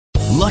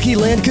Lucky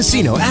Land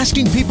Casino,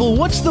 asking people,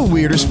 what's the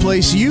weirdest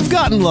place you've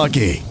gotten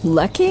lucky?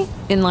 Lucky?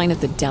 In line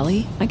at the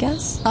deli, I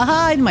guess?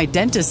 Aha, in my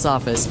dentist's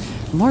office.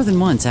 More than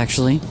once,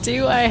 actually.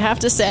 Do I have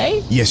to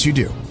say? Yes, you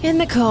do. In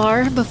the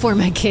car before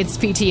my kids'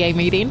 PTA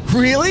meeting.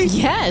 Really?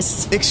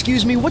 Yes.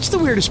 Excuse me, what's the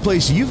weirdest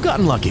place you've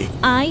gotten lucky?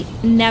 I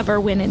never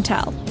win and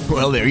tell.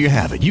 Well, there you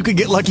have it. You can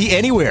get lucky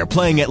anywhere,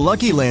 playing at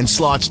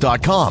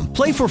LuckyLandSlots.com.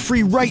 Play for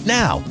free right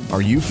now.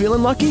 Are you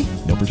feeling lucky?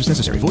 No purchase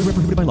necessary. Void where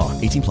prohibited by law.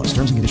 18 plus.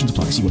 Terms and conditions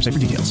apply. See website for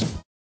details.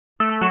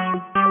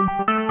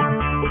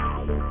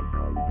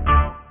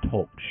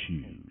 Talk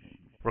shoes.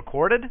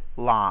 Recorded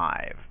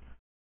live.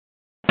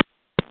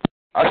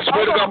 I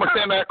swear to God, I'm going to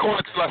stand in that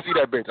corner till I see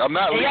that bitch. I'm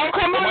not leaving. Yo,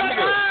 come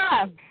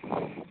on,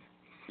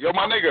 Yo,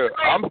 my nigga,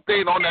 I'm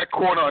staying on that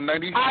corner on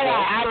 94. All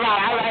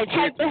right.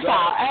 Check this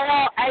out.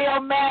 Hey,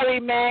 yo, Mary,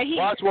 man.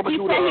 Watch what I'm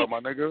do to her,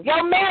 my nigga. Yo,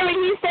 Mary,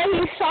 he said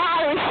he's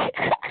sorry.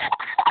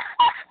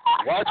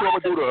 Watch what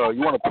I'm do to her.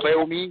 You want to play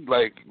with me?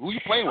 Like, who you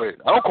playing with?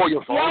 I don't call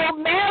your phone. Yo,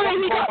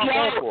 Mary,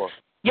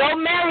 Yo,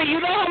 Mary, you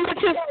know how much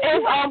is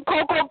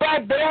Cocoa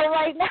Black Bill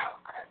right now?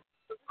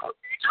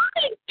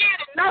 I ain't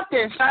scared of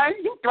nothing, son.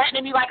 You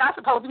threatening me like I'm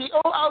supposed to be.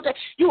 Oh,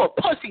 you a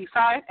pussy,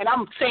 son. And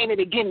I'm saying it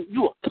again.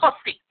 You a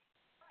pussy.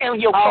 And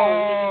your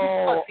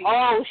phone. Pussy.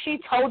 Oh, she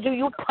told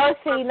you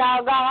pussy now,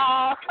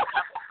 God.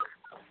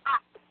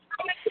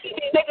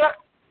 Nigga,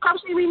 come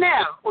see me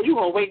now. Or you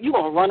gonna wait? You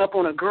gonna run up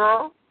on a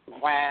girl?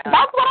 Wow.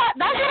 That's what I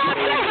said.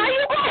 How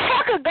you gonna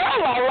fuck a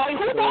girl? Like,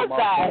 who does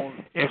that?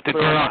 If the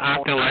girl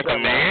acting like a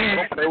man.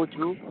 I don't play with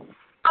you.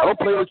 I don't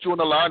play with you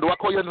on the line. Do I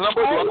call your number?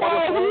 Do I call your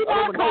phone? He's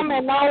not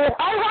coming, no.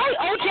 All right,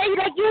 OJ,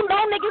 like you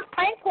know niggas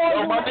prank for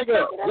you. Yo, my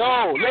nigga.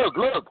 Yo,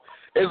 look.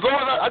 As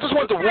long as I just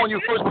want to warn you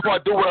first before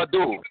I do what I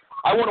do.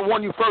 I want to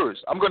warn you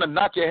first. I'm going to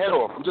knock your head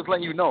off. I'm just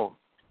letting you know.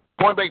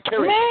 Point blank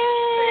period.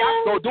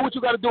 So do what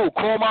you got to do.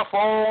 Call my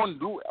phone.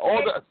 Do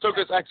all the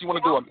circus acts you want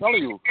to do. I'm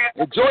telling you.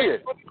 Enjoy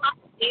it.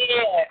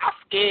 Yeah, I'm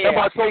scared.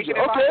 I told you.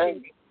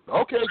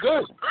 Okay,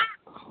 good.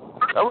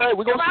 All right,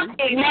 we're going to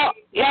see.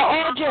 Yo,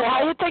 OJ,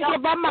 how you think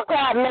about my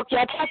car? Look,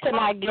 you're touching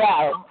my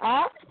girl,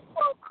 huh?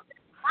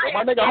 Yo,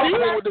 my nigga, I'm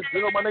playing with this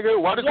girl, my nigga.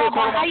 Why does girl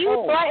call my phone? How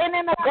you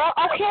threatening a girl?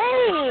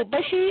 Okay,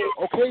 but she...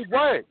 Okay,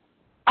 what?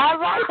 All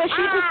right, but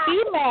she's a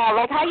female.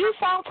 Like, how you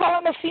sound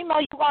telling a female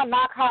you want to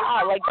knock her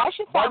out? Like, that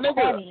should sound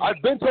funny. I've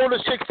been told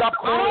this chick stop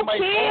calling my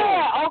phone.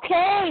 I don't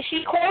care. Okay,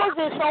 she calls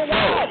it, so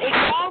what?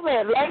 Ignore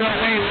it.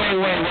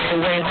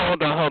 Wait,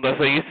 hold on.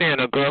 So you saying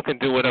a girl can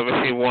do whatever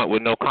she want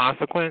with no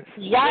consequence?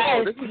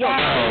 Yes.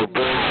 No,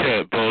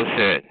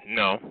 bullshit.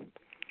 No,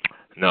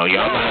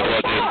 y'all might as well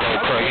just go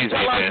crazy,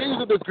 man.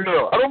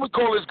 I don't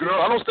recall this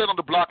girl. I don't stand on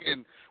the block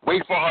and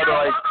wait for her to,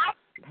 like...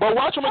 But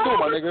watch what I do,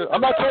 my nigga.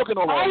 I'm not talking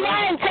no more.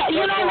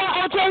 You know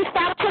what, OJ?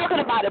 Stop talking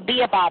about it.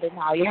 Be about it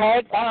now. You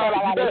heard? That's all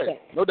I gotta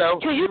say. No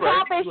doubt. You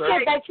promise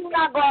shit that you're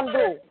not gonna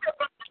do.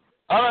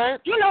 All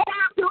right. You know what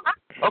I do?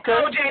 Okay.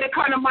 OJ to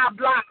come to my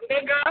block,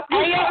 nigga.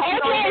 Hey,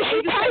 OJ,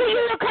 she telling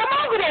you to come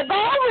over there. Go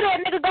over there,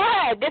 nigga. Go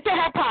ahead. Get your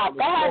hip hop.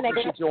 Go ahead,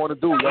 nigga. What you want to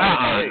do?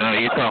 No,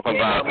 you talk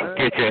about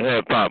get your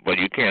hip hop, but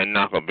you can't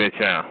knock a bitch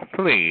out.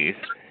 Please.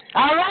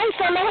 All right,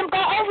 so let him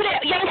go over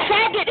there. Yo,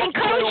 faggot,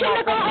 encourage him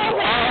to go over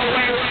there. Oh,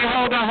 wait,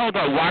 hold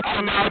on. Watch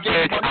him out,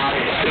 bitch. I'll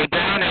settle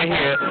down in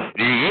here.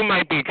 You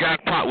might be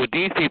jackpot with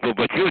these people,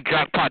 but you're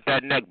jackpot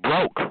that neck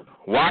broke.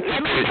 Watch Let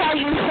it. me tell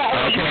you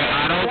something. Okay,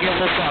 I don't give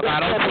a fuck. I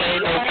don't play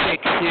no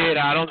kick shit.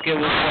 I don't give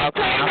a fuck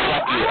when I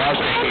fuck you up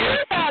in here.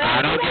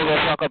 I don't give a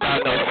fuck about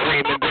no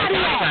screaming bitch.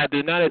 I can't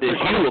do none of this.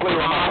 You will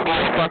calm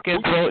my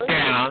fucking throat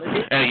down,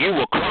 and you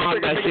will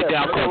calm that shit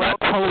down because I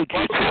told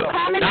you to.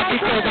 Not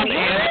because I'm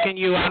asking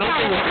you. I don't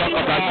give a fuck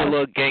about your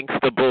little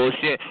gangster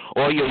bullshit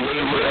or your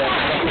wayward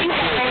fucking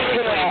shit.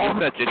 You're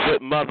such a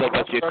good mother,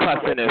 but you're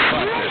cussing and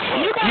fussing.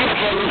 You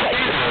full of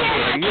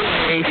shit. You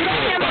ain't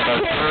shit but a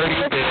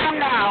dirty bitch.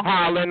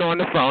 Hollering on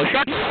the phone.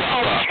 Shut your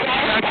up.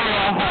 Shut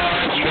your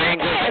hard,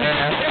 stringless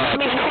ass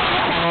up.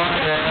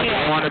 Hard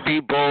ass, wanna be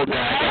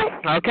bulldog.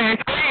 Okay?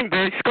 Scream,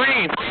 bitch.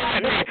 Scream.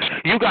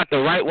 You got the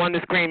right one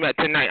to scream at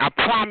tonight. I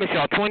promise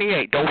y'all,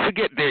 28. Don't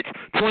forget, bitch.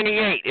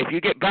 28. If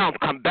you get bounced,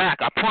 come back.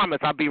 I promise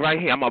I'll be right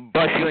here. I'm gonna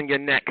bust you in your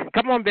neck.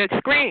 Come on, bitch.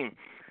 Scream.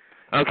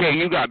 Okay,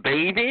 you got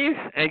babies,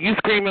 and you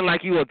screaming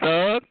like you a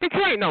thug? Bitch,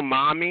 you ain't no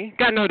mommy.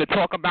 Got no to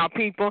talk about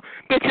people.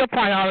 Bitch, your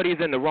priority's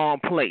in the wrong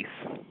place.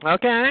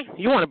 Okay?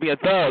 You want to be a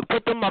thug.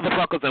 Put them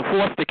motherfuckers in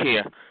foster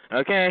care.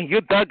 Okay?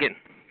 You're thugging.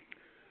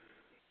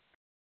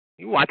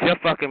 You watch your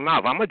fucking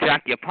mouth. I'm going to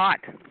jack your pot.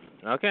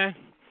 Okay?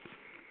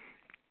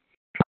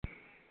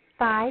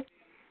 5.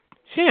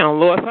 She done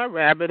lost her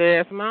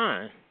rabbit-ass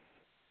mind.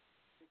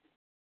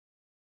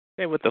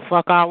 Say what the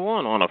fuck I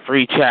want on a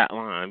free chat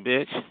line,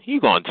 bitch.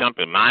 You gonna jump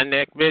in my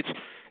neck, bitch?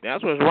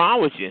 That's what's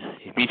wrong with you.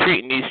 You be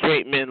treating these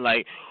straight men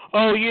like,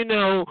 oh, you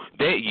know,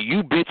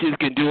 you bitches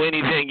can do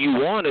anything you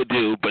want to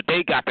do, but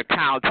they got the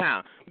cow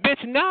town.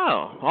 Bitch,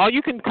 no. All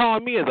you can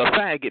call me is a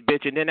faggot,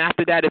 bitch, and then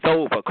after that it's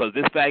over, because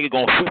this faggot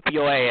gonna whip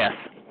your ass,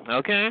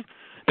 okay?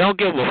 Don't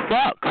give a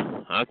fuck,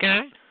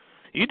 okay?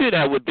 You do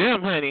that with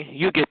them, honey,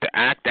 you get to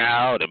act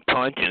out and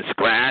punch and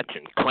scratch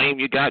and claim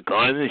you got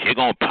guns and you're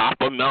going to pop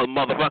a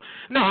motherfucker.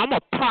 No, I'm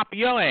going to pop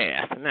your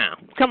ass now.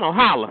 Come on,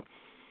 holler.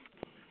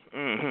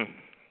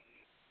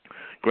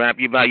 Grab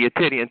you by your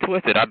titty and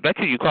twist it. I bet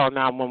you call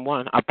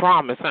 911. I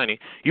promise, honey.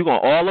 You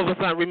going to all of a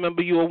sudden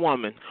remember you a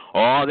woman.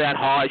 All that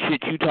hard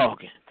shit you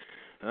talking.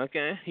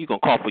 Okay? You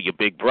going to call for your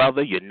big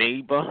brother, your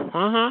neighbor.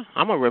 I'm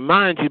going to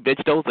remind you,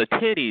 bitch, those are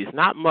titties,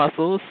 not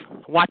muscles.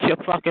 Watch your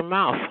fucking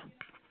mouth.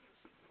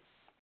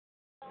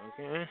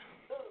 Okay?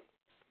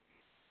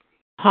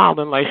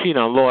 Hollering like she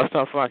done lost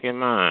her fucking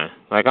mind.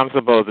 Like I'm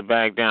supposed to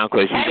back down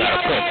because she got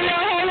a pussy.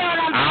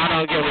 I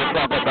don't give a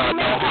fuck about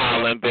no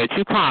hollering, bitch.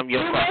 You calm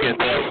your fucking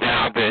self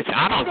down, bitch.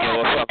 I don't give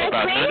a fuck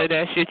about none of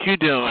that shit you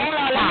doing.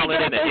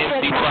 Hollering in an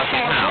empty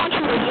fucking house.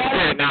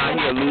 Sitting out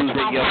here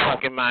losing your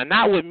fucking mind.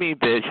 Not with me,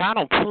 bitch. I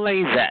don't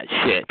play that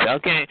shit,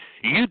 okay?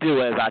 You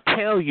do as I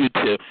tell you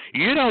to.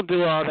 You don't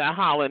do all that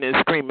hollering and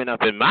screaming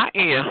up in my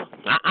ear.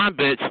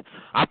 Bitch.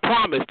 I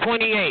promise,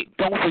 28.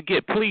 Don't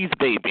forget, please,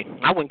 baby.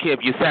 I wouldn't care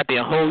if you sat there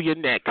and hold your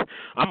neck.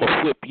 I'm going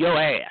to whip your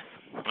ass.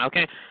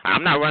 Okay?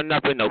 I'm not running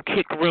up in no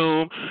kick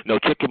room, no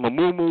chicken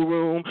moo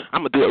room.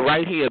 I'm going to do it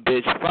right here,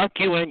 bitch. Fuck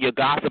you and your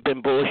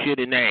gossiping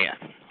bullshitting ass.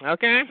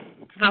 Okay?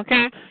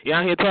 Okay? You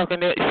out here talking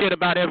that shit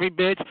about every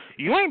bitch?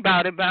 You ain't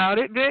about it,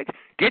 bitch.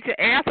 Get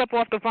your ass up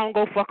off the phone,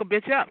 go fuck a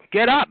bitch up.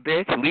 Get up,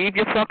 bitch. Leave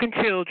your fucking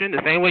children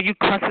the same way you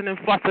cussing and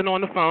fussing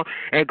on the phone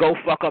and go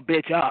fuck a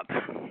bitch up.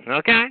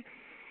 Okay?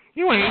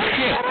 You ain't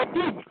shit.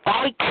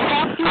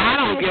 I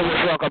don't give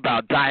a fuck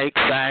about dyke,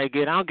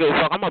 faggot. I don't give a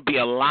fuck. I'm going to be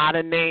a lot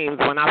of names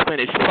when I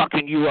finish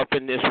fucking you up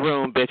in this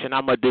room, bitch, and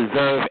I'm going to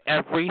deserve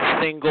every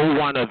single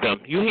one of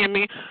them. You hear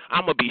me?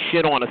 I'm going to be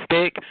shit on a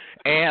stick,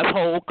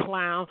 asshole,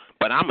 clown,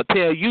 but I'm going to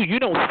tell you, you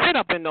don't sit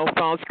up in no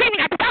phone screaming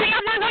at the phone.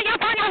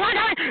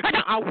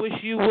 I wish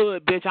you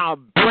would, bitch. I'll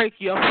break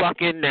your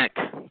fucking neck.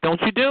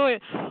 Don't you do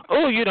it?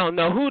 Oh, you don't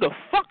know who the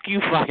fuck you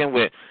fucking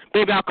with.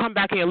 Baby, I'll come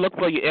back here and look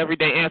for your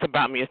everyday answer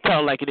about me and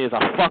tell like it is.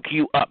 I'll fuck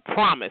you up.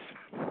 Promise.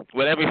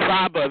 With every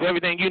fiber of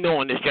everything you know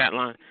on this chat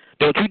line.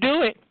 Don't you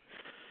do it.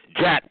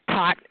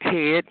 Jackpot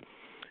head.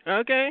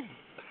 Okay?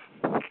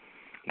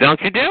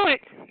 Don't you do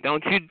it.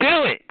 Don't you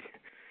do it.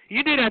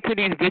 You do that to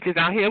these bitches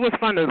out here. It was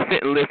fun to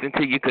sit and listen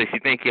to you because you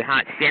think you're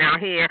hot shit out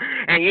here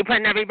and you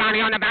putting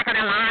everybody on the back of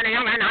the line and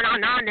you're like, no,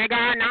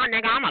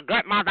 nigga, I'm a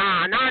good mother.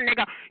 No,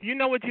 nigga. You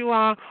know what you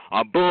are?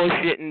 A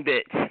bullshitting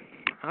bitch.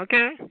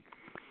 Okay?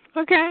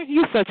 Okay?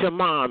 You such a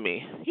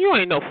mommy. You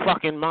ain't no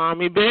fucking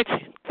mommy, bitch.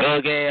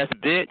 Thug-ass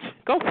bitch.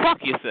 Go fuck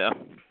yourself.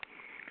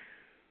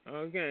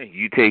 Okay?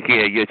 You take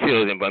care of your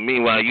children, but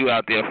meanwhile you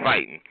out there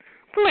fighting.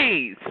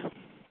 Please.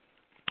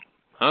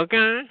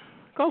 Okay?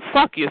 Go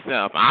fuck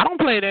yourself. I don't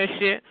play that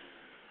shit.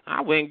 I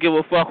wouldn't give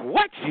a fuck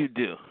what you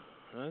do.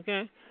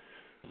 Okay?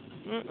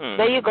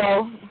 There you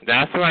go.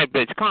 That's right,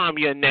 bitch. Calm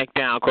your neck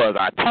down, because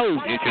I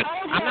told you to.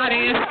 I'm not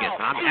asking.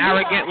 I'm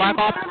arrogant like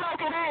all...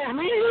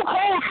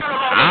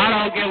 I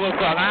don't give a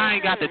fuck. I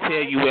ain't got to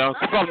tell you where I'm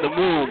from the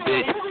moon,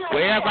 bitch.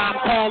 Wherever I'm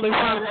calling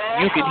from,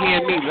 you can hear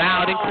me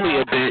loud and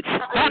clear, bitch.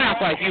 Don't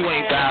act like you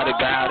ain't about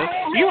it.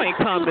 You ain't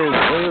coming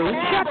through.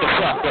 Shut the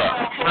fuck up.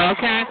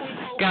 Okay?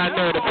 Got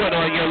nerve to put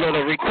on your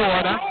little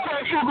recorder.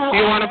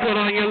 You want to put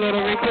on your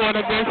little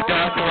recorder, bitch?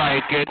 That's right.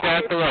 Get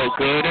that throat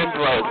good and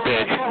broke,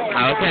 bitch.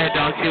 Okay,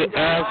 don't you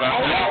ever.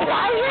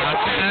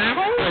 Okay?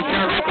 Put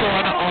your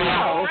recorder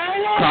on.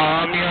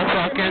 Calm your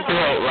fucking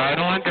throat right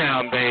on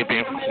down,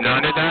 baby.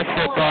 None of that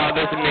shit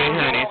bothers me,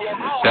 honey.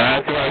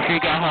 That's right. She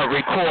got her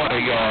recorder,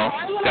 y'all.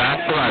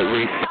 That's right.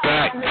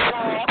 Respect.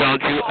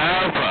 Don't you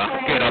ever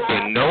get up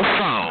in no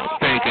phone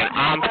thinking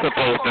I'm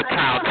supposed to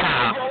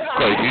kowtow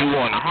because you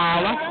want to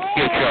holler.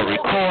 Get your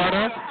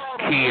recorder,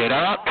 key it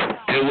up,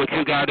 do what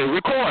you got to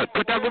record.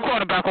 Put that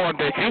recorder back on,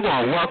 bitch. You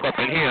going to work up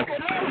in here.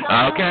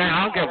 Okay?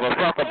 I don't give a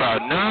fuck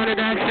about none of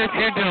that shit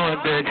you're doing,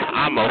 bitch.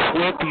 I'm going to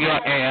whip your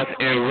ass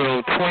in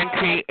room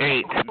 28,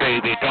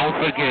 baby. Don't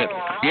forget.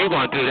 You're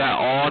going to do that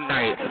all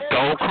night.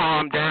 Don't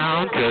calm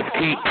down. Just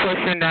keep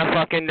pushing that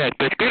fucking neck,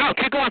 bitch. Get up.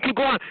 Keep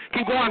going,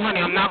 honey.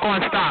 I'm not going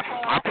to stop.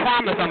 I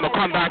promise I'm going to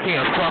come back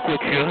here and fuck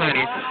with you,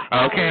 honey.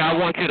 Okay? I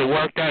want you to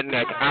work that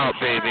neck out,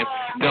 baby.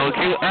 Don't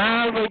you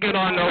ever get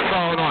on no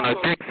phone on a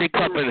Dixie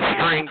cup and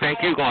string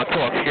think you gonna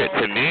talk shit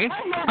to me.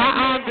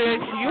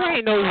 Bitch. You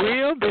ain't no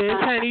real bitch,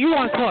 honey. You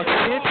wanna talk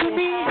shit to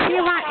me?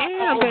 Here I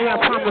am, baby. I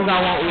promise I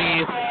won't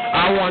leave.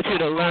 I want you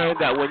to learn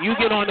that when you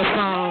get on the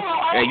phone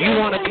and you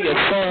want to be a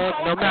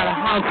thug, no matter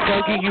how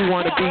thuggy you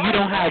want to be, you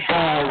don't have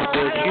balls,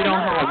 bitch. You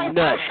don't have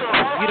nuts.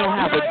 You don't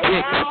have a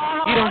dick.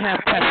 You don't have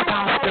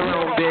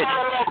testosterone, bitch.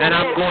 And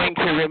I'm going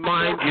to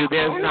remind you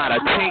there's not a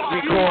tape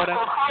recorder,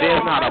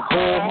 there's not a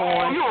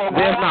bullhorn,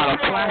 there's not a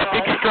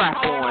plastic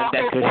strap-on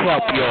that could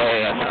help your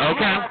ass,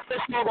 okay?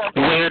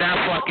 Wear that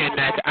fucking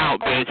neck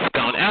out, bitch.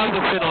 Don't ever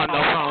sit on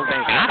no phone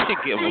thinking I should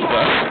give a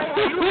fuck.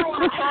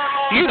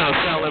 You done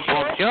selling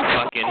bumps your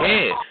fucking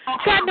head.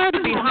 Got nothing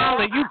to be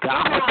hollering. You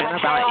gossiping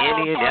about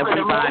any and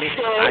everybody.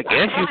 I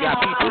guess you got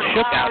people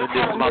shook out of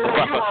this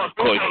motherfucker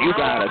because you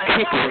got a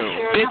kick room.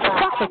 Bitch,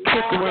 fuck a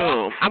kick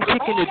room. I'm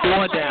kicking the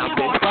door down,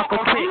 bitch. Fuck a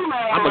kick.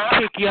 I'm going to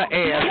kick your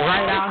ass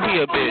right out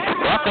here, bitch.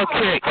 Fuck a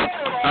kick.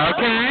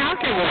 Okay? I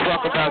don't give a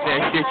fuck about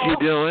that shit you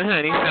doing,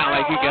 honey. Sound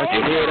like you got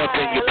your head up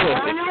in your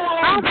pussy.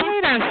 I don't play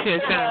that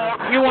shit,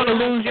 son. You want to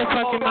lose your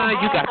fucking mind?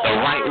 You got the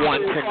right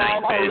one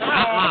tonight, bitch.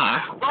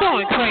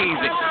 Going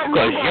crazy.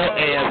 Because your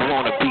ass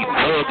want to be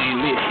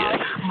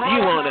thug-delicious. You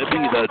want to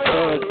be the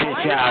thug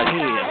bitch out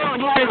here.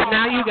 Bitch,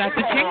 now you got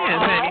the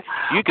chance, honey.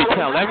 You can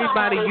tell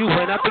everybody you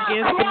went up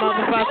against the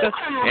motherfucker,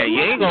 and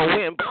you ain't going to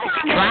win, but you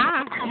can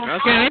try.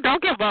 Okay?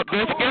 Don't give up,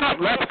 bitch. Get up.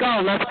 Let's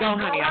go. Let's go,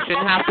 honey. I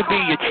shouldn't have to be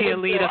your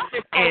cheerleader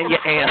and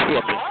your ass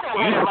whooping.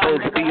 You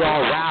supposed to be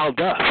all riled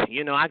up.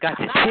 You know, I got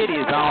your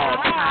titties all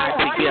tied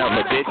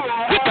together, bitch.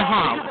 Get the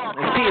harm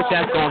and see if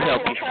that's going to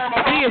help you.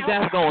 See if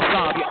that's going to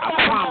solve you. I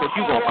promise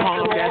you going to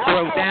calm that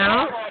throat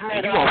down, and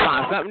you going to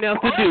find something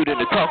else to do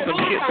than to talk some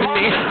shit to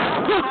me.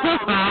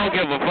 I don't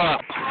give a fuck.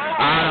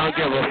 I don't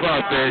give a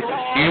fuck, bitch.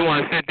 You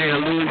want to sit there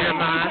and lose your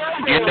mind?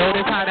 You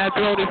notice how that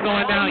throat is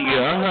going down?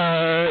 You're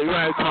hurt.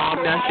 Right,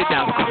 calm that shit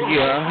down.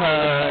 You're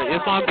hurt.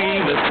 It's going to be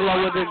even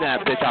slower than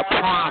that, bitch. I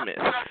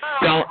promise.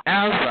 Don't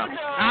ever.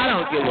 I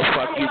don't give a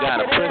fuck you got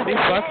a pussy.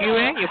 Fuck you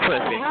and your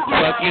pussy.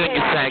 Fuck you and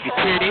your saggy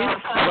titties.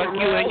 Fuck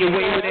you and your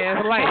wayward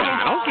ass life.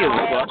 I don't give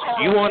a fuck.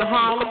 You want to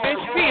holler,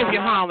 bitch? See if you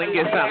holler and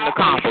get something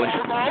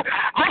accomplished.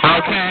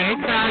 Okay?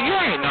 Now, you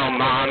ain't no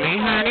mommy,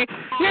 honey.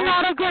 You're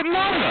not a good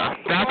mother.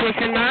 That's what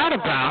you're mad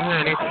about,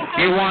 honey.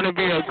 You want to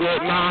be a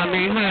good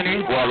mommy,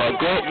 honey? Well, a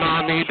good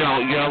mommy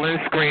don't yell and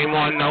scream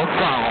on no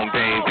phone,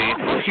 baby.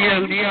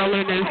 You're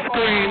yelling and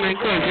screaming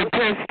because you're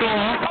pissed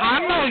off. I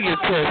know you're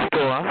pissed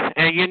off.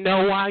 And you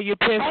know why you're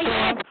pissed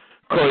off?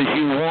 Because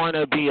you want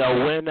to be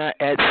a winner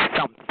at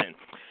something.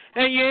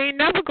 And you ain't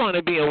never going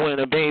to be a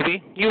winner,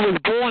 baby. You was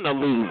born a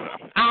loser.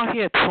 Out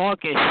here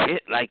talking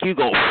shit like you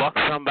going to fuck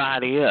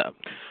somebody up.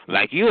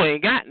 Like you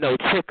ain't got no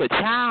chick or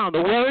child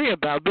to worry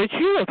about, bitch.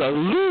 You was a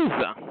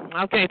loser.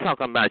 I can't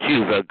talk about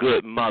you was a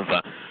good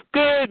mother.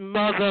 Good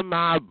mother,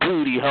 my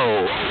booty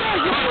hole.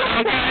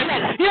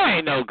 Okay? You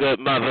ain't no good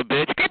mother,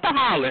 bitch. Get the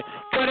holler.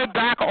 Put it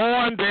back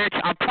on, bitch.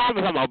 I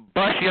promise I'm going to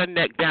bust your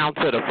neck down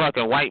to the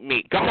fucking white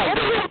meat. Come on,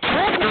 bitch.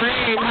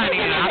 Scream, honey.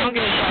 I don't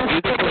give a fuck.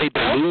 You can play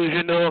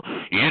delusional.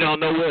 You don't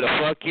know where the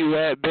fuck you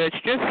at, bitch.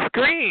 Just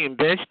scream,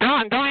 bitch.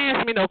 Don't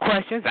ask me no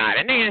questions. I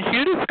didn't ask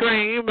you to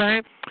scream,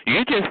 man.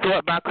 You just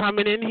thought by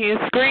coming in here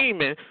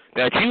screaming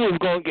that you was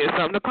going to get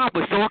something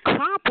accomplished. So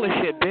accomplish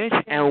it,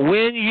 bitch. And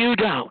when you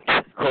don't,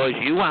 because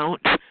you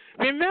won't,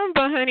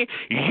 remember, honey,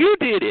 you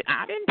did it.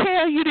 I didn't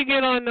tell you to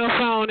get on the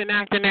phone and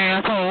act an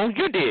asshole.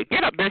 You did.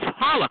 Get up, bitch.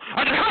 Holler.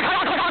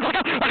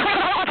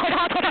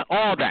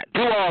 All that.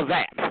 Do all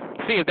that.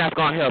 See if that's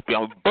going to help you.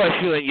 I'll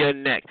bust you in your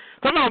neck.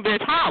 Come on,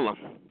 bitch. Holler.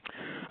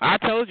 I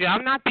told you,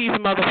 I'm not these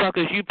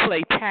motherfuckers you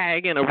play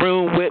tag in a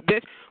room with,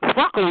 bitch.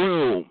 Fuck a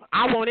room.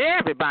 I want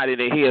everybody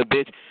to hear,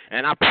 bitch.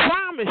 And I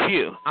promise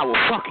you, I will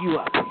fuck you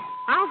up.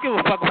 I don't give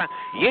a fuck about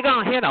you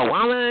gonna hit a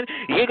woman,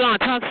 you gonna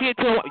talk shit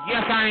to her.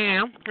 Yes, I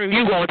am. And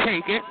you gonna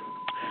take it.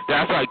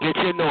 That's right, get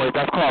your noise.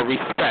 That's called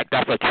respect.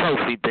 That's a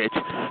trophy,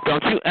 bitch.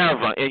 Don't you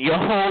ever, in your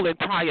whole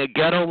entire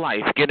ghetto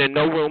life, get in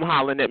no room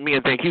hollering at me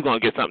and think you're gonna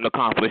get something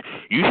accomplished.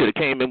 You should have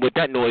came in with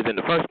that noise in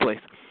the first place.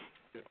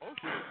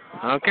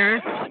 Okay?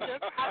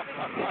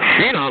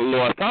 She done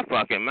lost her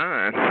fucking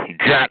mind.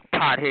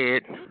 Jackpot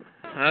head.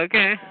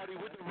 Okay?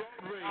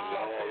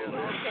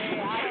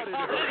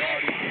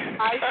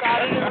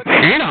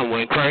 She done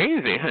went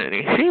crazy,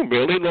 honey. She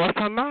really lost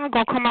her mind.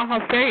 Gonna come out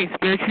her face,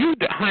 bitch.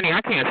 Honey,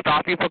 I can't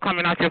stop you from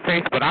coming out your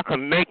face, but I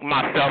can make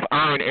myself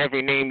earn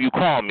every name you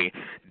call me.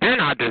 Then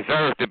I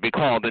deserve to be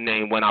called a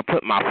name when I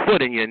put my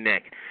foot in your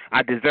neck.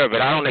 I deserve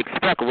it. I don't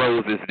expect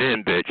roses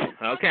then, bitch.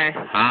 Okay?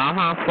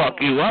 Fuck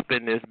you up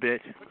in this,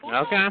 bitch. Okay?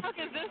 Who the fuck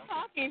is this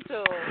talking to?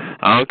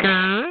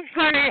 Okay?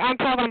 Honey, I'm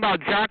talking about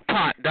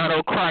Jackpot, that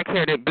old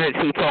crack-headed bitch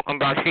who talking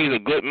about she's a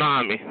good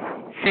mommy.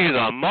 She's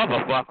a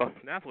motherfucker.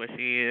 That's what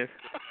she is.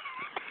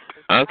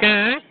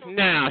 Okay?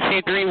 Now,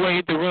 she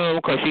three-wayed the room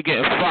because she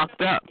getting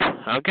fucked up.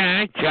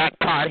 Okay?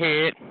 Jackpot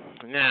head.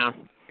 Now.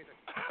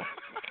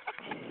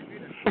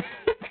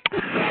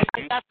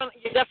 You're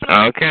definitely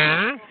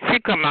okay. She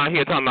come out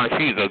here talking about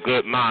she's a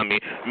good mommy.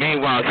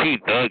 Meanwhile, she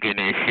thugging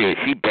and shit.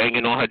 She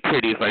banging on her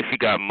titties like she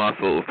got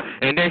muscles.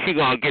 And then she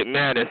gonna get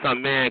mad at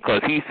some man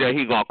because he said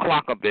he gonna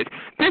clock a bitch.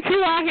 Bitch,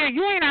 you out here,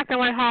 you ain't acting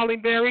like Holly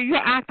Berry. You're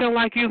acting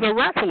like you's a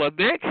wrestler,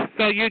 bitch.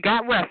 So you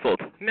got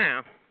wrestled.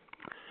 Now.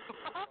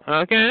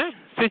 Okay?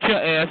 Sit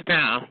your ass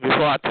down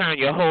before I turn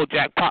your whole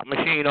jackpot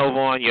machine over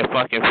on your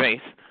fucking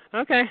face.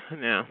 Okay?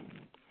 Now.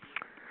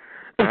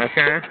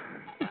 Okay?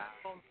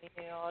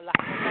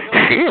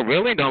 She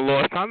really done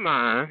lost her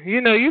mind.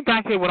 You know, you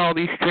back here with all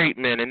these straight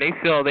men, and they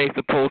feel they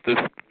supposed to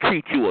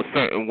treat you a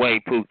certain way,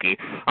 Pookie.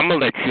 I'm going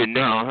to let you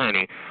know,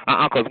 honey.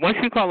 Because once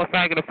you call a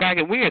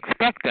faggot, we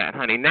expect that,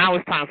 honey. Now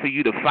it's time for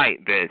you to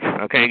fight, bitch.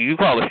 Okay? You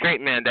call a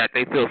straight man that,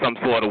 they feel some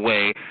sort of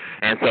way,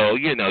 and so,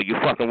 you know, you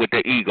fucking with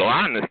their ego.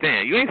 I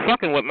understand. You ain't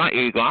fucking with my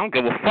ego. I don't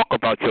give a fuck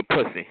about your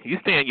pussy. You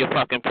stay in your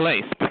fucking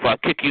place before I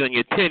kick you in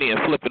your titty and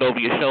flip it over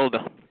your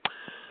shoulder.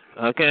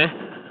 Okay?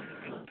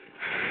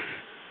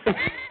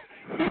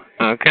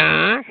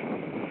 Okay?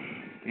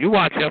 You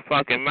watch your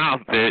fucking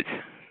mouth, bitch.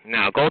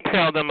 Now go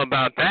tell them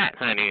about that,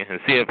 honey, and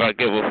see if I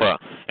give a fuck.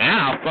 And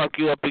I'll fuck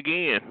you up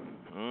again.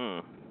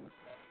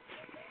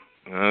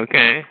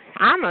 Okay?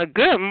 I'm a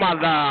good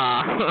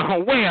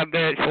mother. Where,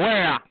 bitch?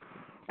 Where?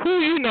 Who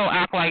you know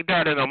act like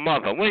that in a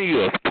mother? When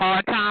you a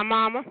part-time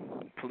mama?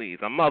 Please,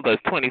 a mother is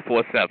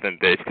 24/7,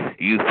 bitch.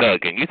 You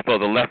thugging. You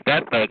supposed to left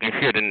that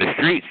thugging shit in the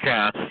streets,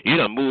 child. You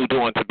done moved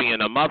on to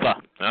being a mother.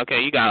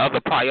 Okay, you got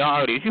other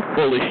priorities. You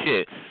full of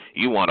shit.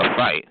 You want to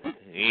fight.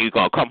 You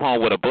gonna come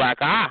home with a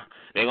black eye.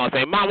 They gonna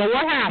say, Mama,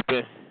 what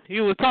happened?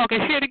 You was talking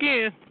shit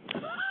again.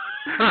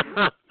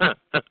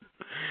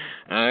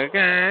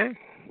 Okay.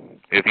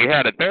 If you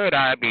had a third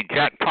eye, it'd be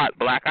jackpot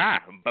black eye.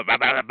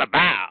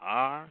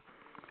 Bow.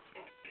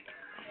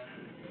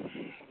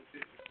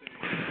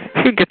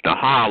 She get the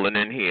hollering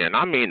in here, and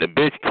I mean the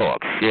bitch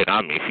talk shit.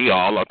 I mean, she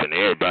all up in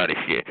everybody's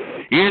shit.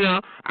 You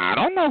know, I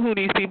don't know who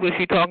these people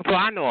she talking to.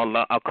 I know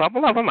a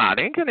couple of them. I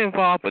didn't get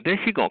involved, but then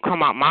she gonna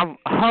come out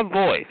her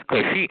voice,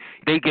 because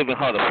they giving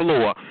her the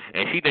floor,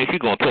 and she thinks she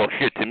gonna talk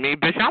shit to me.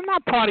 Bitch, I'm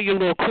not part of your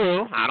little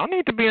crew. I don't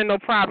need to be in no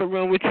private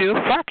room with you.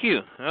 Fuck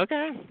you,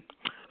 okay?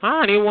 I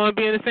don't even want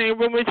to be in the same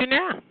room with you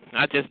now.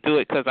 I just do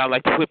it because I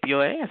like to whip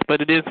your ass,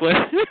 but it is what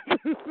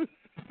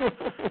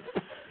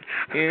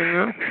you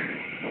know?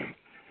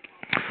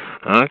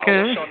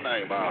 Okay. Oh,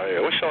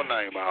 what's your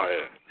name out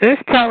here?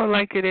 Just tell her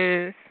like it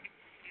is.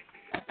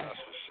 That's what's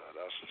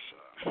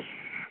up.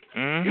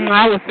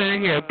 I was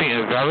sitting here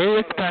being very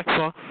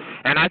respectful,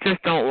 and I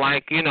just don't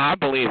like, you know, I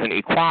believe in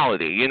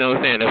equality. You know what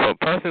I'm saying? If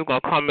a person's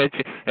going to come at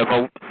you, if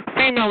a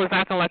female is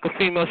acting like a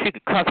female, she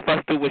can cuss,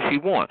 fuss, do what she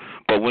wants.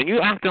 But when you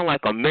acting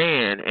like a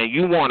man and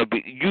you want to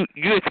be,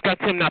 you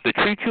expect him not to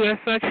treat you as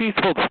such, he's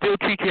supposed to still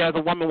treat you as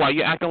a woman while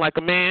you're acting like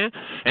a man,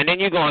 and then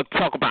you're going to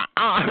talk about,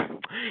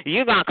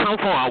 you got to come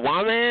for a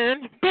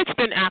woman? Bitch,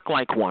 then act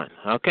like one,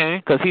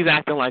 okay? Because he's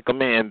acting like a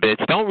man,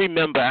 bitch. Don't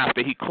remember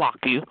after he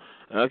clocked you,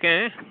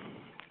 okay?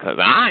 Because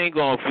I ain't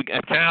going to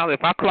forget, child,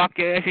 if I clock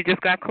your ass, you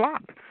just got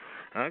clocked.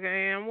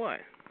 Okay, and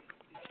what?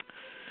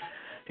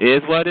 It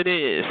is what it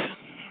is.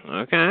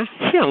 Okay?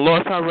 She done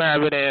lost her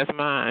rabbit-ass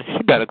mind.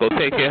 She better go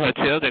take care of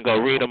her children, go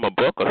read them a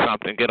book or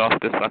something, get off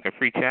this fucking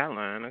free chat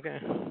line, okay?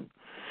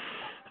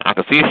 I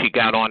can see if she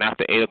got on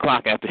after 8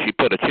 o'clock after she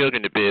put her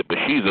children to bed, but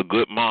she's a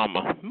good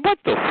mama. What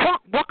the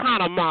fuck? What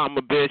kind of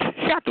mama, bitch?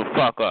 Shut the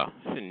fuck up.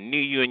 She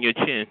knee you in your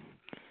chin.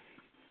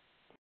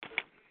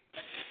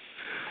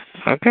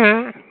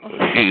 Okay?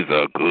 She's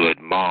a good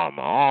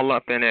mama. All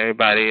up in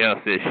everybody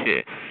else's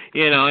shit.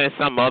 You know, and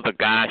some other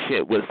guy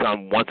shit with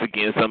once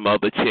again, some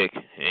other chick.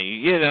 And,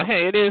 you know,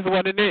 hey, it is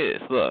what it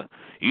is. Look,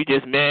 you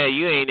just mad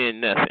you ain't in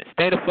nothing.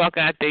 Stay the fuck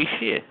out they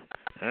shit.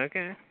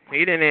 Okay? He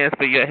didn't ask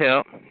for your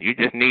help. You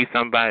just need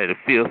somebody to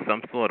feel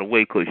some sort of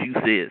way because you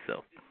said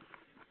so.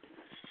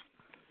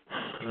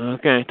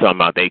 Okay? Talking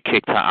about they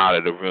kicked her out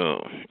of the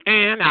room.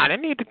 And I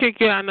didn't need to kick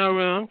you out of the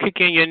room. Kick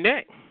you in your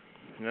neck.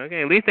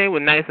 Okay, at least they were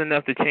nice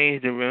enough to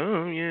change the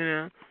room, you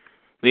know.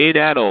 Leave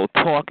that old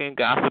talking,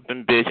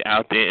 gossiping bitch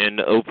out there in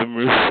the open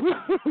room.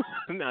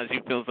 Now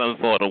she feels some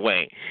sort of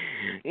way.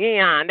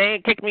 Yeah,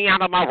 they kicked me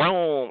out of my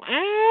room.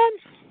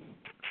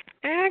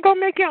 And go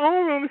make your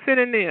own room and sit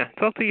in there.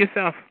 Talk to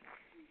yourself.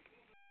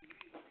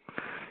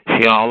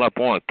 She all up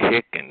on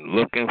kick and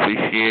looking for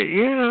shit.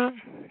 Yeah,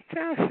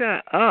 just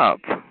shut up.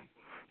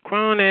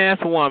 Grown-ass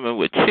woman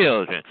with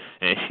children,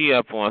 and she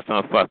up on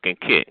some fucking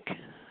kick.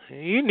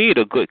 You need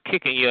a good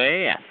kick in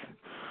your ass.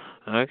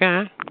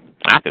 Okay?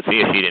 I could see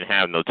if she didn't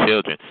have no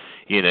children.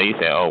 You know, you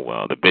say, oh,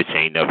 well, the bitch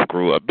ain't never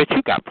grew up. Bitch,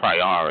 you got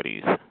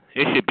priorities.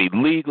 It should be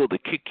legal to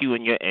kick you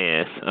in your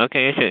ass.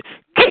 Okay? It should.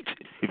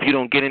 If you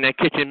don't get in that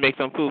kitchen and make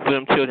some food for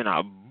them children,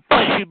 I'll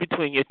bust you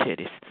between your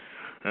titties.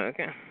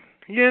 Okay?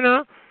 You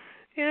know?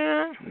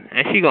 Yeah.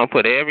 And she gonna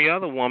put every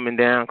other woman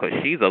down because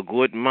she's a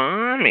good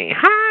mommy.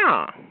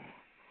 How?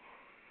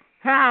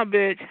 How,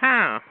 bitch?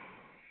 How?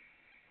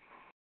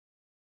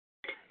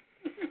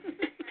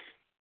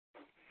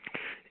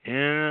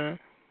 Yeah,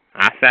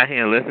 I sat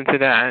here and listened to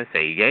that and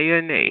say, yay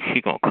or nay, she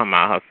gonna come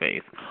out her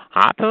face.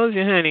 I told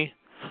you, honey,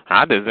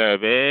 I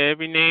deserve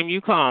every name you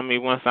call me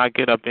once I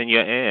get up in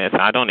your ass.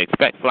 I don't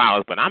expect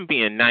flowers, but I'm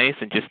being nice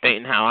and just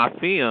stating how I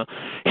feel.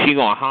 She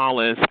gonna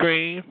holler and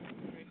scream.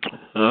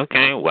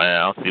 Okay,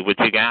 well, see what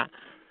you got?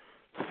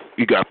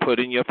 You got put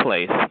in your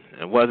place.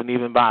 It wasn't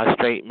even by a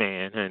straight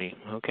man, honey.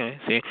 Okay,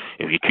 see,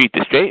 if you treat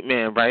the straight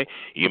man right,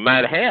 you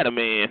might have had a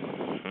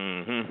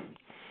man.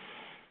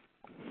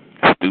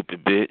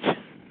 Stupid bitch.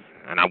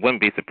 And I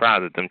wouldn't be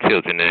surprised if them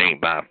children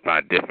ain't by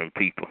different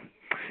people.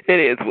 It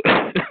is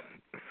what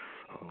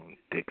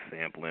dick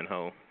sampling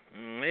hoe.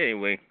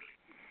 Anyway.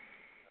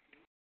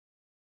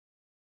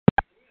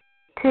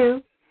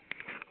 2.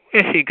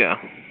 Where'd she go?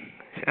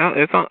 Oh,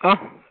 it's on.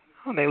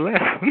 Oh, they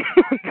left.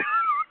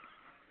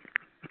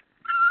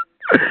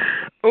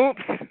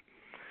 Oops.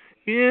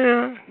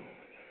 Yeah.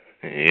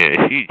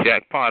 Yeah, she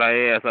jackpot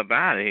her ass up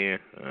out of here.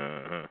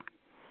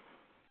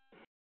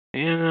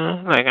 You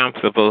know, like I'm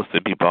supposed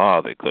to be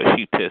bothered because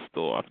she pissed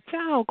off.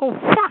 Child, go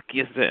fuck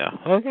yourself,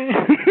 okay?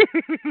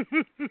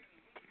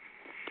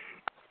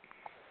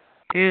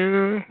 You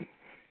know?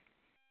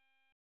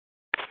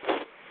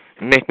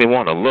 Make me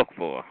want to look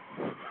for her.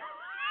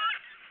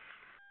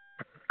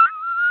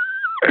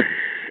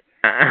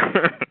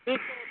 Get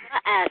my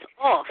ass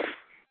off.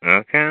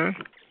 Okay.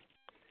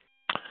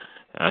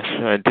 I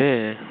sure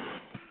did.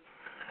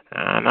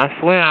 And I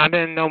swear I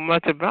didn't know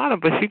much about her,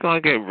 but she gonna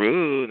get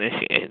rude, and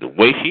the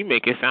way she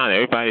make it sound,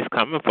 everybody's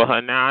coming for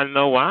her now. I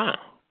know why.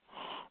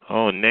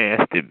 Oh,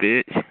 nasty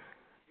bitch.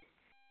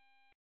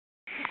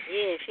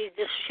 Yeah, she's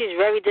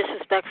very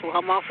disrespectful.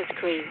 Her mouth is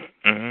crazy.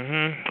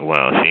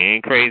 Well, she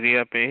ain't crazy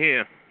up in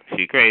here.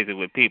 She crazy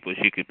with people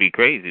she could be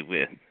crazy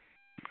with.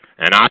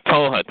 And I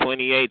told her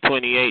 28,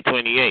 28,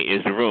 28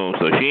 is the room,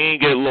 so she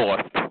ain't get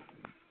lost.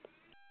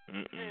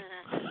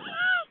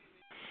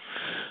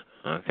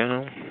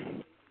 Okay.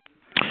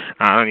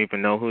 I don't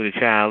even know who the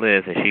child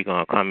is, and she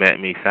gonna come at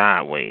me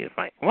sideways.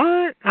 Like,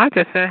 what? I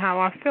just said how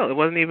I felt. It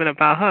wasn't even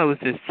about her. It was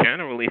just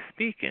generally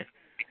speaking.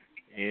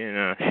 You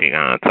know, she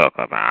gonna talk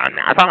about,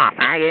 now talk about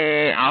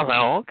faggot. I was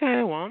like,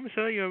 okay, well, I'm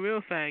sure you're a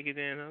real faggot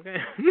then,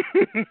 okay?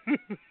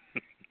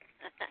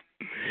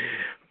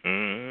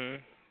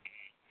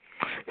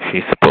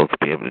 She's supposed to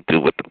be able to do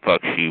what the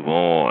fuck she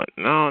want.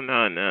 No.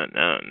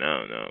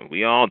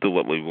 We all do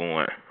what we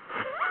want.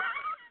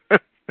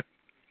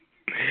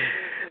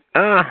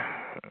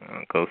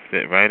 I'll go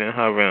sit right in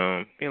her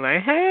room. Be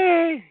like,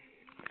 hey,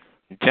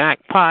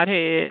 jackpot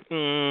head.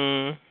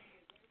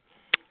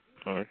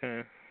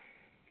 Okay.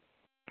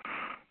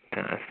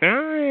 That's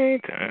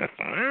right.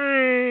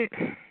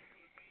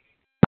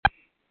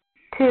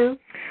 2.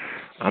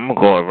 I'm gonna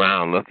go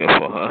around looking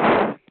for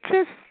her.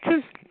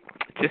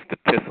 Just to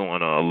piss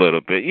on her a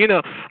little bit. You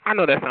know, I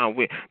know that sounds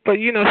weird, but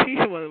you know, she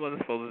wasn't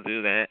supposed to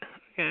do that.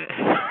 Okay.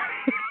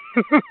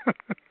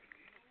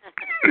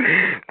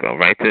 Go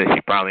right to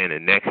she probably in the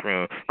next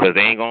room because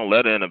they ain't gonna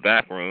let her in the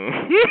back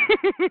room.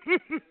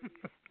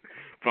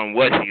 From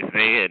what she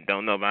said,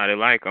 don't nobody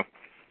like her.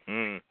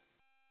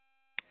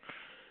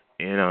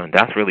 You know,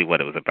 that's really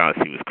what it was about.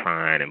 She was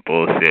crying and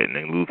bullshitting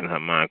and losing her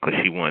mind because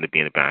she wanted to be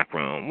in the back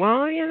room.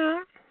 Well, you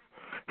know,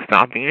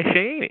 stop being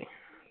shady.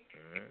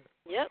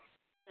 Yep,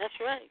 that's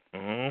right.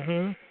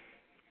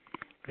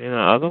 You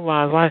know,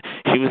 otherwise, why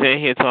she was in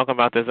here talking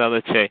about this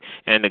other chick,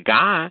 and the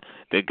guy,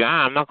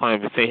 I'm not going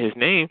to even say his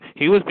name,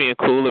 he was being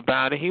cool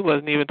about it. He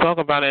wasn't even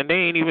talking about it, and they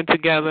ain't even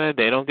together.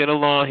 They don't get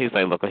along. He's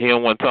like, look, he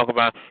don't want to talk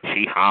about it.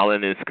 She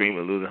hollering and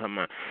screaming, losing her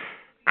mind.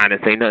 I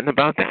didn't say nothing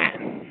about that.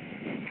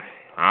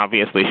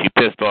 Obviously, she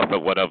pissed off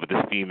at whatever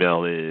this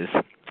female is.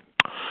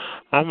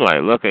 I'm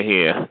like, look at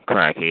here,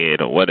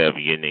 crackhead, or whatever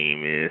your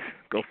name is.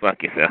 Go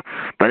fuck yourself.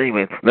 But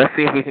anyway, let's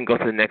see if we can go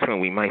to the next one.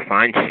 We might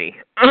find she.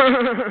 Come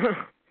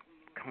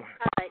on.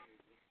 Right.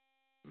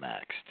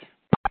 Maxed.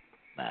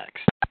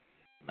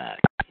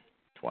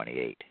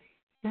 28.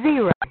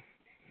 0.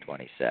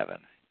 27.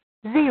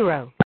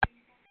 0.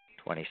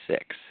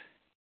 26.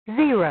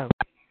 0.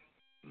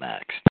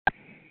 Maxed.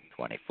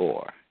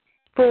 24.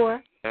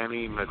 4.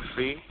 Annie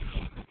McPhee.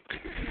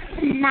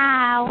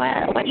 Nah,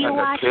 what are you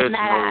watching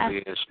that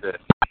at?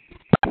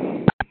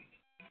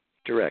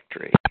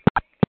 Directory.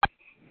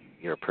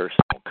 Your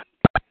personal.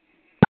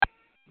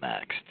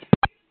 Maxed.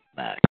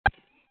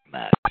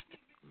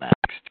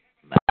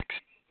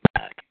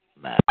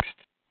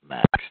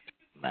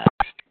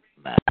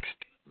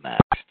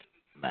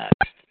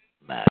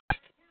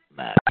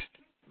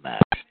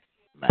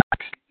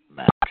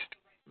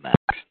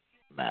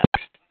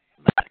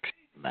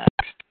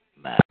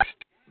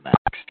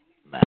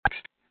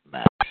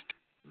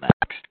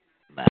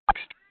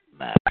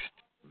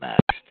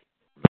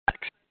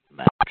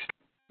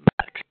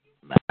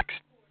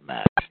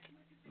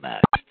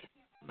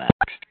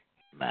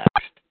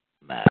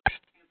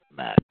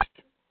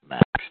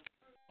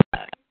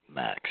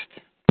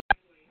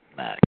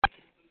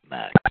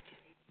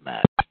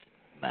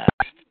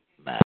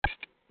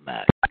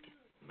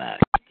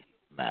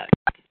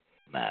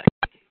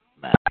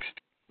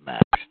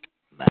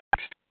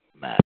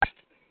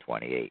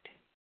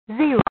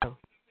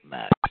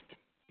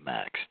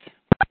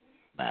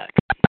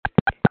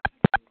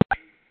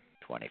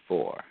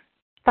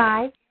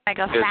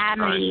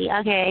 Family.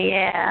 Okay,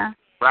 yeah.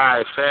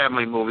 Right,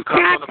 family movie. Come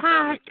on the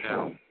Family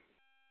Channel.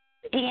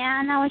 Yeah,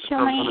 I know what you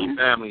mean.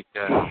 Family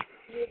Channel.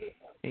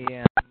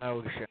 Yeah,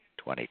 motion.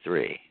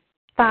 23.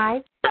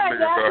 5. That's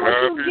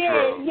what you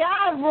get.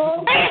 Y'all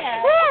roll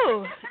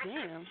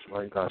Damn.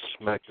 Why you gotta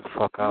smack the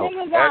fuck out?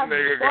 That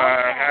nigga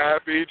got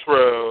happy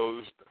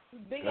trails.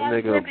 big That ass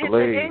nigga grip hit the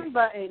Blade. end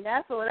button.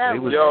 That's what that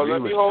was. Yo,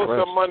 let me hold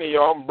some money,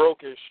 yo. I'm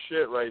broke as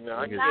shit right now.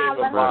 I can't even buy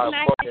let me a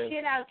smack the fucking.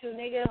 shit out you,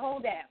 nigga.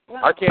 Hold that.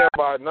 I can't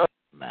buy nothing.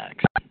 Max.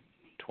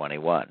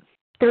 21.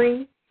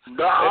 3. That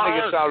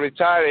nigga sound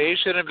retired. He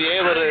shouldn't be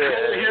able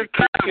to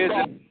kick kids.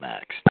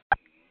 Max.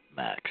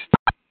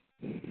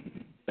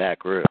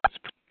 Back rooms.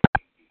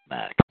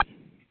 Max.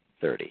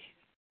 30.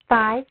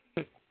 5.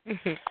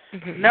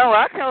 No,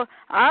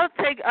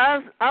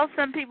 I'll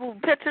send people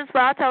pictures,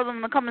 but I tell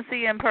them to come and see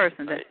you in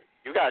person.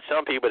 You got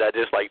some people that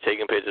just like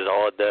taking pictures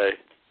all day.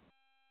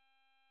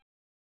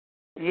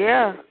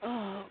 Yeah.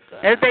 Oh, God.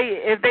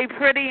 If they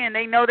pretty and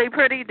they know they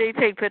pretty, they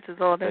take pictures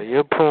all day.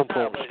 Your pom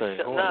pom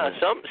stink.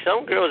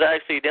 Some girls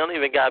actually they don't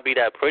even gotta be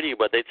that pretty,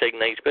 but they take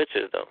nice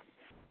pictures though.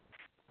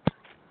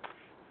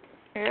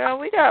 Yeah,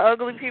 we got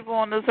ugly people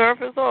on this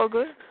earth. It's all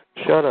good.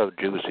 Shut up,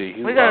 Juicy.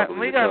 You we got long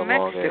mixed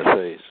ass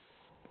face.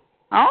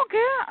 I don't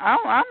care.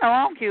 I know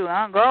I'm cute.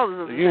 I don't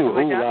go. You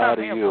who lied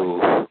to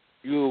you?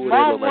 You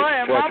my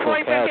from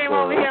boyfriend came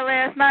over here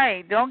last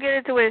night. Don't get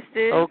it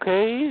twisted.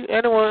 Okay,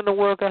 anyone in the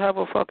world can have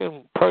a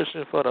fucking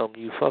person for them.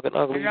 You fucking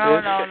ugly bitch. No.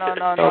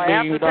 After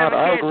After 7 not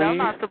kids, ugly. I'm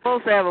not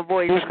supposed to have a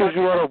boyfriend. Just because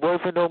you got a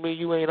boyfriend don't mean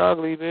you ain't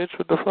ugly, bitch.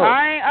 What the fuck?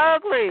 I ain't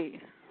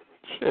ugly.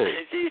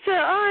 Shit. She said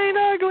I ain't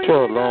ugly.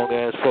 Your long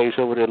ass face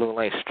over there looking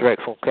like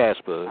Streck from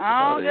Casper.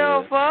 I don't give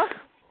a fuck.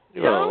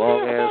 You got a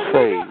long ass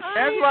face.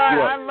 That's why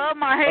I love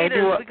my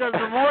haters because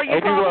the more you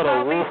talk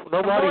about me,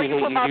 the more you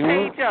put my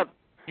page up.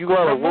 You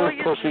got a wolf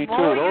pussy too.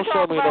 Don't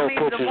show me no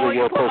pictures of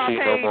your pussy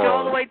no more.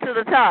 All the way to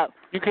the top.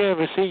 You can't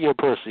even see your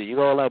pussy. You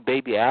got all that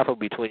baby apple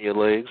between your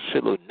legs.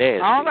 Shit look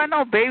nasty. I don't got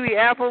no baby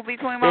apple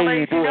between my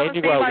legs. You never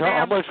seen my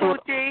damn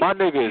coochie. My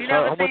niggas,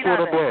 how much for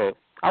them bad?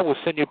 I will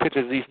send you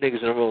pictures of these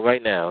niggas in the room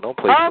right now. Don't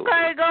play stupid.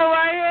 Okay, go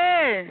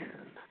right ahead.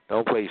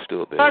 Don't play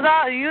stupid. Cause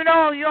you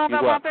don't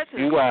got my pictures.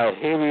 You got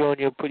hairy on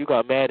your, you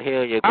got mad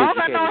hair on your coochie. I don't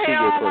got no hair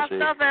on my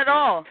stuff at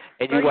all.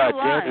 And you got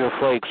ginger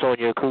flakes on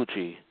your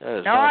coochie.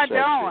 No, I don't.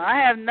 I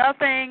have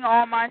nothing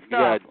on my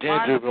stuff. You got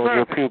ginger on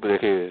your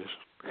pubic hairs.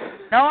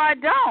 No, I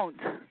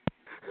don't.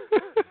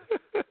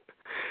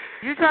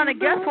 You trying to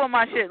guess what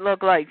my shit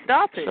look like?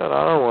 Stop it. Shut up.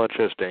 I don't want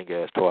your stink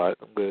ass twat.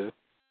 I'm good.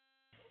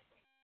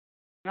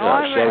 No,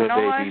 got 7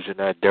 babies in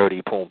that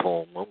dirty pom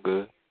pom. I'm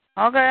good.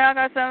 Okay, I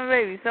got 7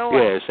 babies. So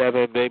what? Yeah,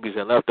 7 babies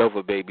and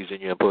leftover babies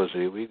in your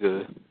pussy. We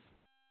good.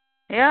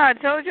 Yeah, I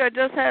told you I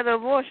just had an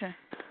abortion.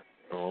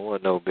 I don't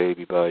want no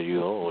baby by you.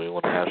 I don't even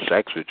want to have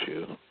sex with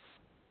you.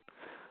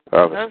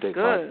 I'd rather stick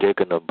my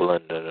dick in the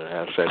blender and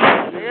have sex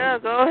with you. Yeah,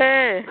 go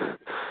ahead.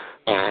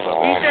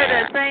 You said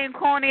that same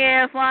corny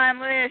ass line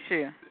last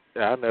year.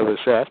 Yeah, I never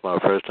said. That's my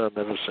first time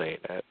ever saying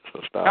that.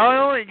 So stop.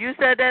 No, you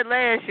said that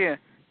last year.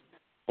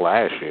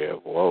 Last year?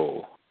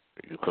 Whoa.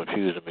 You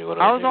confusing me with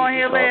I was on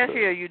here last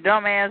year, you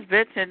dumbass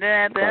bitch, and then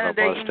at the end of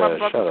the day, you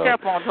motherfuckers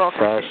kept on talking.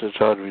 Faster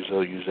charge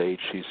result, use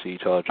HCC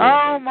charger.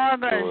 Oh my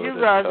goodness, you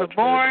guys are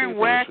boring,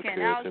 whack,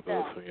 and out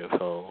from your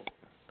phone.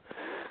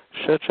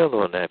 Shut your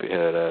little nappy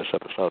head ass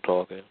up and start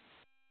talking.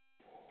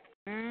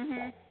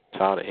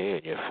 Tired of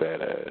hearing your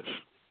fat ass.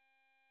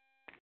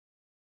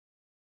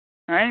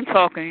 I ain't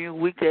talking to you,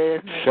 weak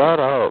ass nigga. Shut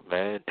up,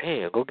 man.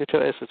 Damn, go get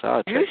your SSI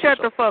checked. You shut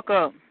the fuck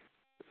up.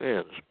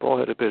 Man, this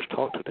bald-headed bitch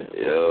talk to them.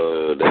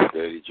 Yo, that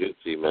dirty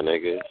Juicy, my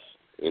nigga.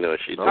 You know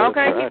she.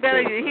 Okay,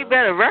 he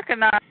better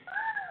recognize.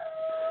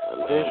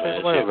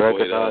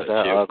 Recognize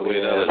that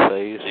ugly ass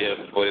face. Yeah,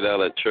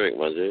 $40 trick,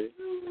 my G.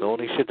 The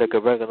only shit that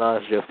can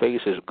recognize your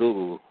face is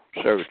Google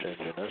search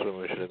engine. That's the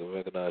only shit that can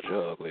recognize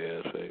your ugly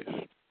ass face.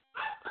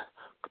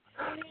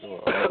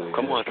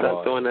 Come on,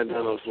 stop throwing that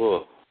down on the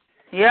floor.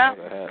 Yeah,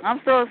 I'm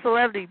still a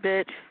celebrity,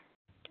 bitch.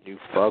 You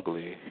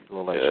fugly. You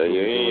look like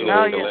you ain't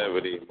a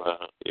celebrity, man.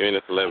 You ain't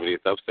a celebrity.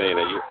 Stop saying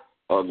that. You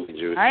ugly,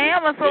 Juicy. I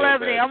am a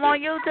celebrity. I'm on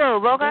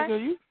YouTube,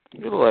 okay?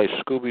 You look like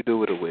Scooby-Doo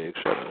with a wig.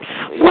 Shut up.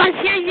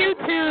 What's your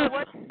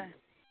YouTube?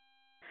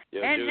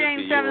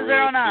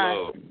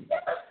 NJames709.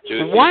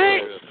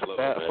 What?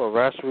 For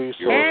raspberry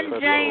sauce.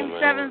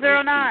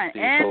 NJames709.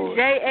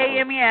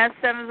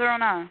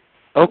 NJAMES709.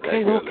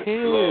 Okay, who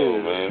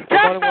cares?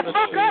 Shut the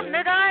fuck up,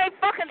 nigga. I ain't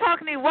fucking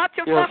talking to you. Watch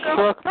your fucking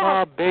mouth. Suck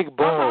my big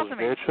balls,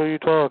 bitch. Who you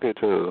talking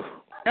to?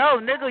 No,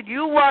 nigga,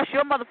 you wash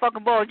your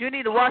motherfucking balls. You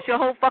need to wash your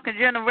whole fucking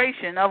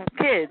generation of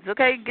kids,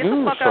 okay? Get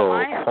the fuck out of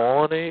my house.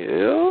 Corny,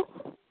 ew.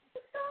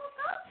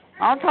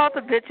 I don't talk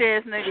to bitch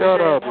ass niggas.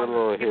 Shut up, you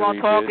little keep on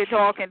talking.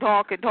 Yeah,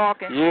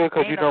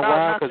 because you know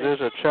why? Because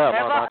there's a chat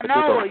line I can get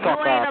the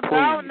fuck out, you ain't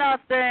about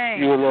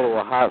nothing. You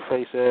little hot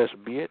face ass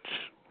bitch.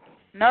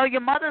 No,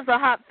 your mother's a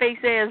hot face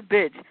ass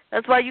bitch.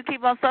 That's why you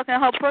keep on sucking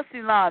her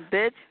pussy line,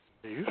 bitch.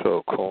 You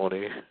so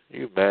corny.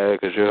 You mad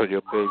because your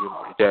baby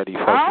daddy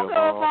fucked I your don't give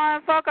a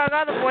flying fuck. I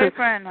got a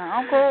boyfriend.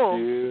 I'm cool.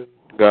 You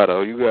got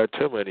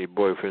too many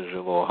boyfriends, you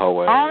little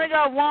hoe ass. I only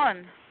got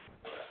one.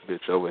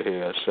 Bitch over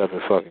here has 7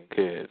 fucking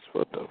kids.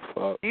 What the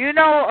fuck? You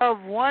know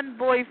of one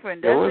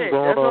boyfriend. That's what's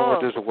going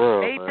on with this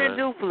world, Nathan man?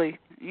 Dupley.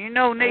 You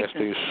know Nathan.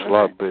 These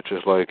slut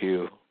bitches like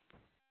you.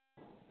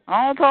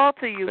 I don't talk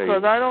to you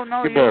because I don't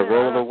know you. You better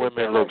roll the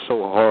women look so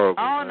horrible.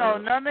 I don't know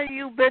none of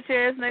you bitch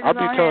ass niggas. I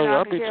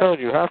be telling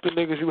you, half the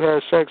niggas you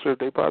had sex with,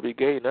 they probably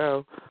gay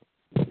now.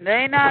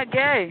 They not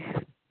gay.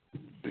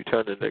 Be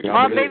telling the niggas.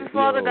 My baby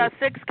father got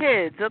 6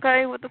 kids.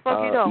 Okay, what the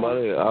fuck you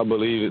doing? I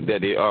believe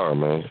that they are,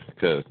 man.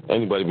 Because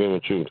anybody been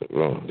with you,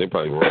 they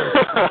probably wrong.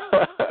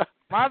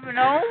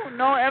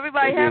 No,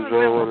 everybody hasn't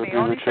been with me.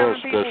 Only 7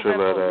 people been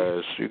with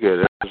me. You get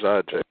it.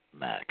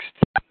 Maxed.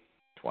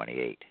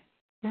 28.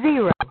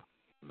 0.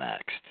 Maxed.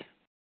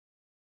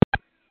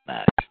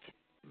 Maxed.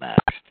 Maxed.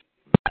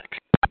 Maxed.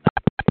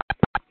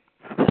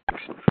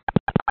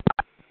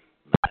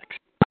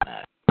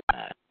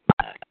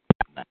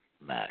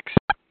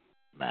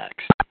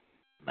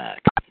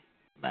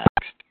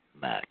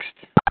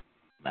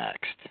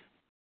 Maxed.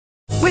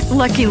 With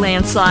Lucky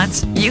Land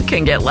Slots, you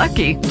can get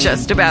lucky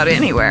just about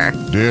anywhere.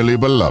 Dearly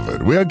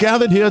beloved, we are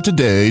gathered here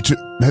today to...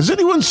 Has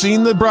anyone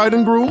seen the bride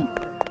and groom?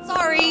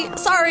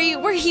 Sorry,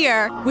 we're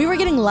here. We were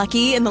getting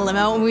lucky in the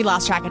limo and we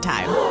lost track of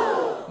time.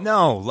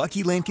 No,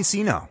 Lucky Land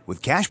Casino,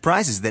 with cash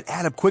prizes that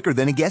add up quicker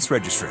than a guest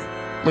registry.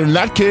 In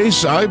that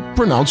case, I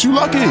pronounce you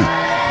lucky.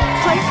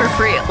 Play for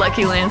free at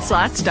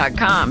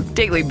LuckyLandSlots.com.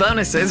 Daily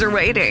bonuses are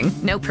waiting.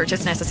 No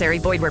purchase necessary.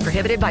 Void where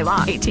prohibited by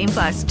law.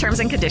 18+. Terms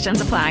and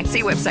conditions apply.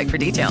 See website for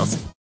details.